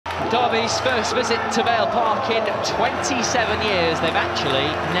Derby's first visit to Vale Park in 27 years. They've actually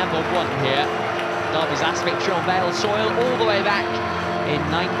never won here. Derby's last victory on Vale soil all the way back in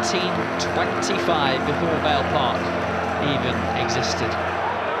 1925, before Vale Park even existed.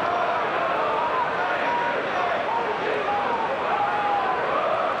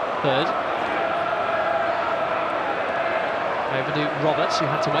 Third. Over to Roberts, who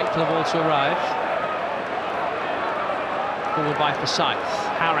had to wait for the ball to arrive. Forward by Forsyth.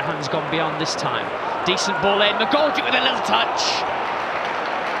 Harahan's gone beyond this time. Decent ball in. McGoldrick with a little touch.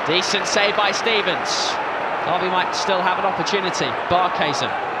 Decent save by Stevens. Derby might still have an opportunity.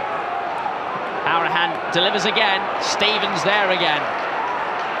 Barkhazen. Harahan delivers again. Stevens there again.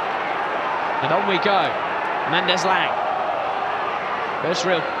 And on we go. Mendez-Laing. First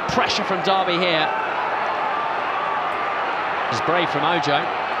real pressure from Derby here. It's brave from Ojo.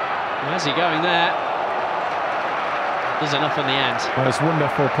 Where's he going there? There's enough in the end. Well, it's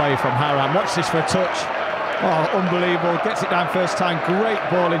wonderful play from Harahan. Watch this for a touch. Oh, unbelievable. Gets it down first time. Great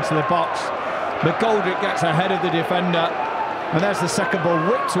ball into the box. McGoldrick gets ahead of the defender. And there's the second ball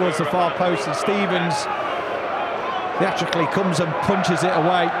whipped towards the far post. And Stevens theatrically comes and punches it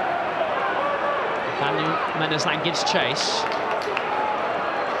away. Daniel Mendez-Laing gives chase.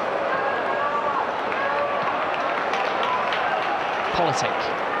 Politic.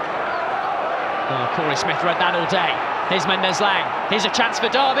 Oh, Corey Smith read that all day. Here's Mendez-Laing. Here's a chance for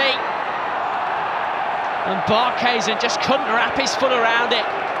Derby. And Barkhazen just couldn't wrap his foot around it.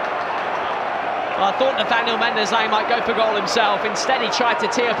 Well, I thought Nathaniel Mendez-Laing might go for goal himself. Instead, he tried to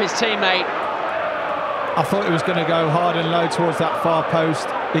tee up his teammate. I thought he was going to go hard and low towards that far post.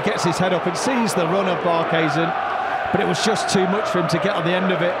 He gets his head up and sees the run of Barkhazen, but it was just too much for him to get on the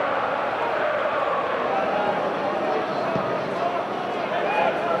end of it.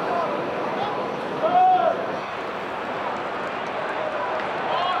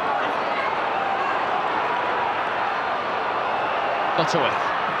 Butterworth.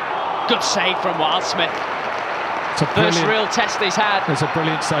 Good save from Wildsmith. First real test he's had. It's a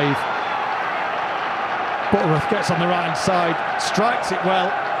brilliant save. Butterworth gets on the right-hand side, strikes it well,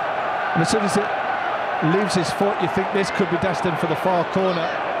 and as soon as it leaves his foot, you think this could be destined for the far corner.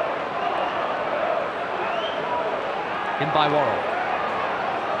 In by Worrell.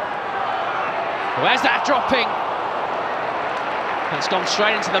 Where's that dropping? It's gone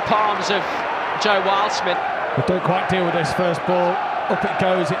straight into the palms of Joe Wildsmith. They don't quite deal with this first ball. Up it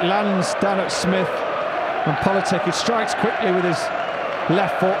goes, it lands down at Smith. And Politic, he strikes quickly with his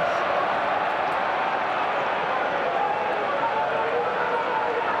left foot.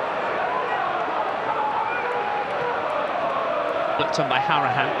 Flipped on by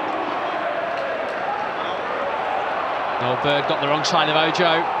Harahan. Oh, Bird got the wrong side of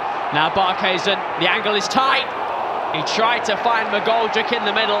Ojo. Now Barkhazen, the angle is tight. He tried to find McGoldrick in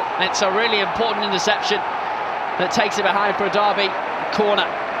the middle. It's a really important interception that takes it behind for a Derby corner.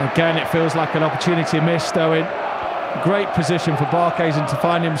 Again, it feels like an opportunity missed, Owen. Great position for Barkhazen to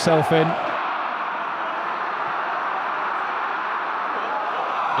find himself in.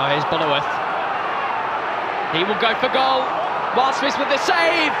 Oh, here's Butterworth. He will go for goal. Wildsmith with the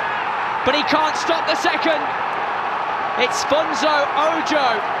save, but he can't stop the second. It's Funso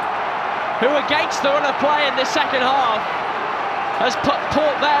Ojo, who against the run of play in the second half has put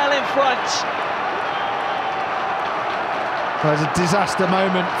Port Vale in front. Well, it's a disaster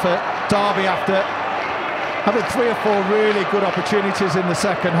moment for Derby after having 3 or 4 really good opportunities in the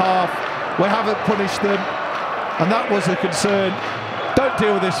second half. We haven't punished them, and that was a concern. Don't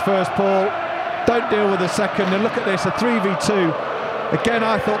deal with this first ball, don't deal with the second, and look at this, a 3v2. Again,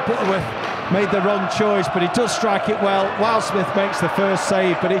 I thought Butterworth made the wrong choice, but he does strike it well. Wildsmith makes the first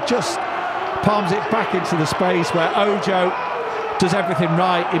save, but it just palms it back into the space where Ojo does everything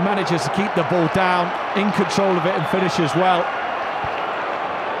right. He manages to keep the ball down, in control of it, and finishes well.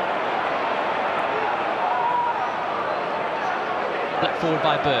 Flipped forward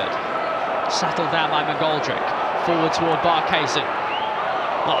by Bird. Settled down by McGoldrick. Forward toward Barkhazen.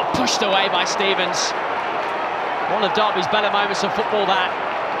 Oh, pushed away by Stevens. One of Derby's better moments of football, that.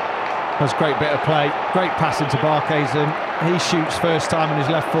 That's a great bit of play. Great pass into Barkhazen. He shoots first time on his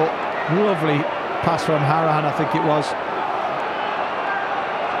left foot. Lovely pass from Harahan, I think it was.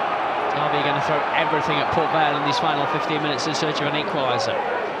 Derby are going to throw everything at Port Vale in these final 15 minutes in search of an equaliser.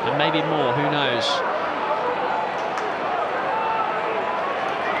 And maybe more, who knows.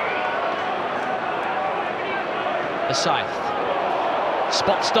 Forsyth.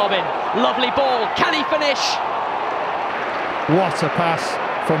 Spots Dobbin. Lovely ball. Can he finish? What a pass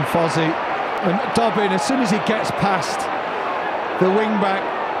from Fozzie. And Dobbin, as soon as he gets past the wing-back,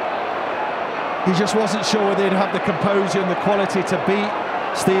 he just wasn't sure whether he'd have the composure and the quality to beat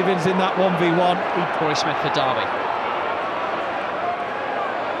Stevens in that 1v1. Corey Smith for Derby.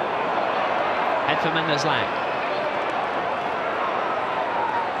 Head for Mendes-Lang.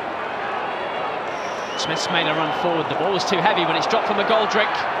 Smith's made a run forward. The ball was too heavy, but it's dropped from McGoldrick.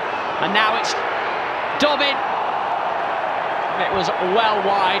 And now it's Dobbin. It was well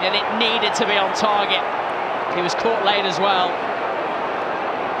wide, and it needed to be on target. He was caught late as well.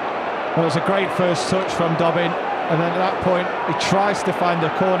 It was a great first touch from Dobbin, and then at that point he tries to find the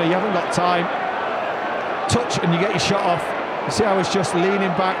corner. You haven't got time. Touch and you get your shot off. You see how he's just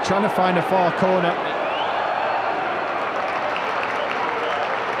leaning back, trying to find a far corner.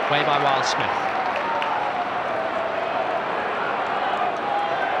 Way by Wilde-Smith.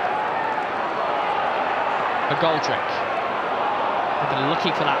 McGoldrick. They've been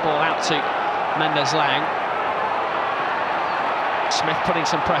looking for that ball out to Mendes-Lang. Smith putting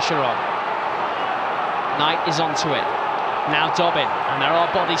some pressure on. Knight is onto it. Now Dobbin, and there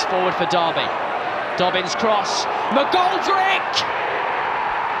are bodies forward for Derby. Dobbin's cross. McGoldrick!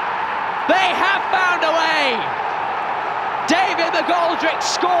 They have found a way! David McGoldrick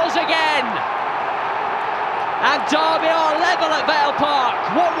scores again! And Derby are level at Vale Park,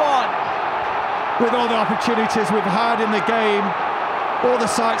 1-1. With all the opportunities we've had in the game, all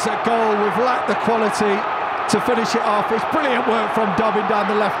the sights at goal, we've lacked the quality to finish it off. It's brilliant work from Dobbin down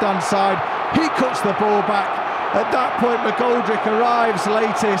the left-hand side. He cuts the ball back. At that point, McGoldrick arrives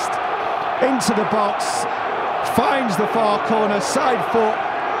latest into the box, finds the far corner, side foot,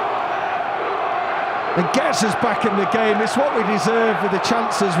 and gets us back in the game. It's what we deserve with the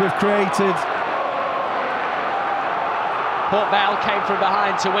chances we've created. Port Vale came from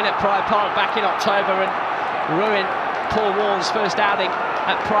behind to win at Pride Park back in October and ruin Paul Warren's first outing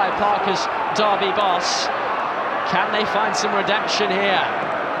at Pride Park as Derby boss. Can they find some redemption here?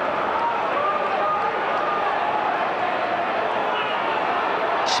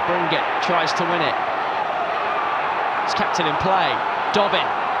 Springett tries to win it. It's kept it in play. Dobbin.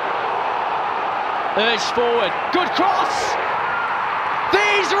 Urged forward. Good cross!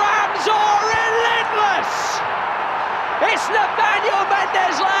 These Rams are relentless! It's Nathaniel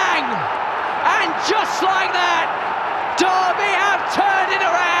Mendes-Lang! And just like that, Derby have turned it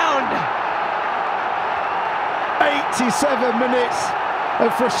around! 87 minutes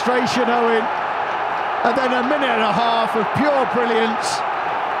of frustration, Owen, and then a minute and a half of pure brilliance.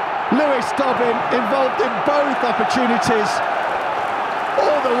 Lewis Dobbin involved in both opportunities.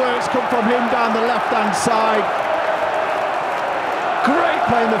 All the work's come from him down the left-hand side. Great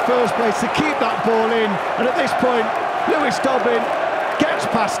play in the first place to keep that ball in, and at this point, Lewis Dobbin gets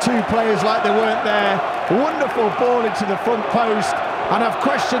past two players like they weren't there. Wonderful ball into the front post, and I've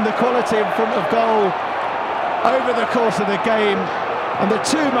questioned the quality in front of goal over the course of the game, and the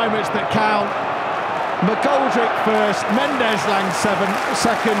two moments that count, McGoldrick first, Mendes-Lang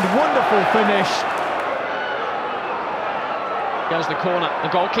second, wonderful finish. Goes the corner,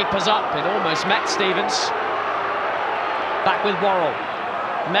 the goalkeeper's up, it almost met Stevens. Back with Worrell,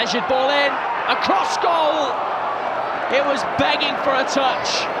 measured ball in, across goal! It was begging for a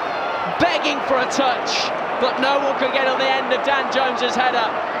touch, but no one could get on the end of Dan Jones's header.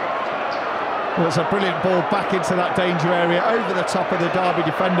 Well, it's a brilliant ball back into that danger area, over the top of the Derby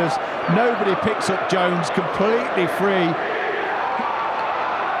defenders. Nobody picks up Jones, completely free.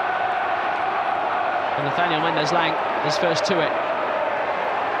 And Nathaniel Mendes-Lang is first to it.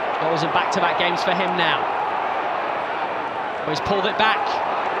 Goals and back-to-back games for him now. He's pulled it back.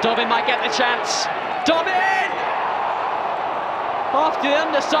 Dobbin might get the chance. Dobbin! Off to the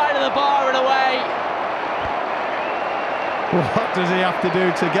underside of the bar and away. What does he have to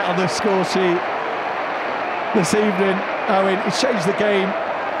do to get on the score sheet this evening? Owen, he's changed the game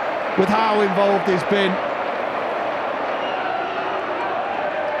with how involved he's been.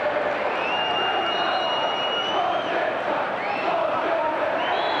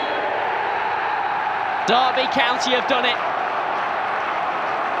 Derby County have done it.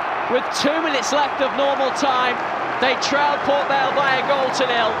 With 2 minutes left of normal time, they trailed Port Vale by a goal to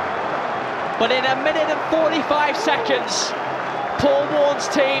nil. But in a minute and 45 seconds, Paul Warren's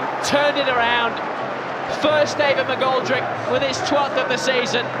team turned it around. First David McGoldrick with his 12th of the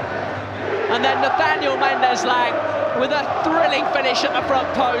season. And then Nathaniel Mendes-Lang with a thrilling finish at the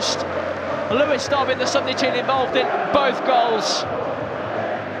front post. Lewis Dobbin, the substitute, involved in both goals.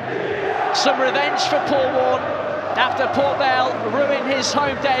 Some revenge for Paul Warren after Port Vale ruined his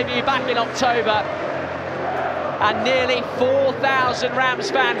home debut back in October. And nearly 4,000 Rams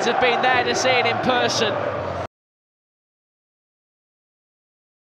fans have been there to see it in person.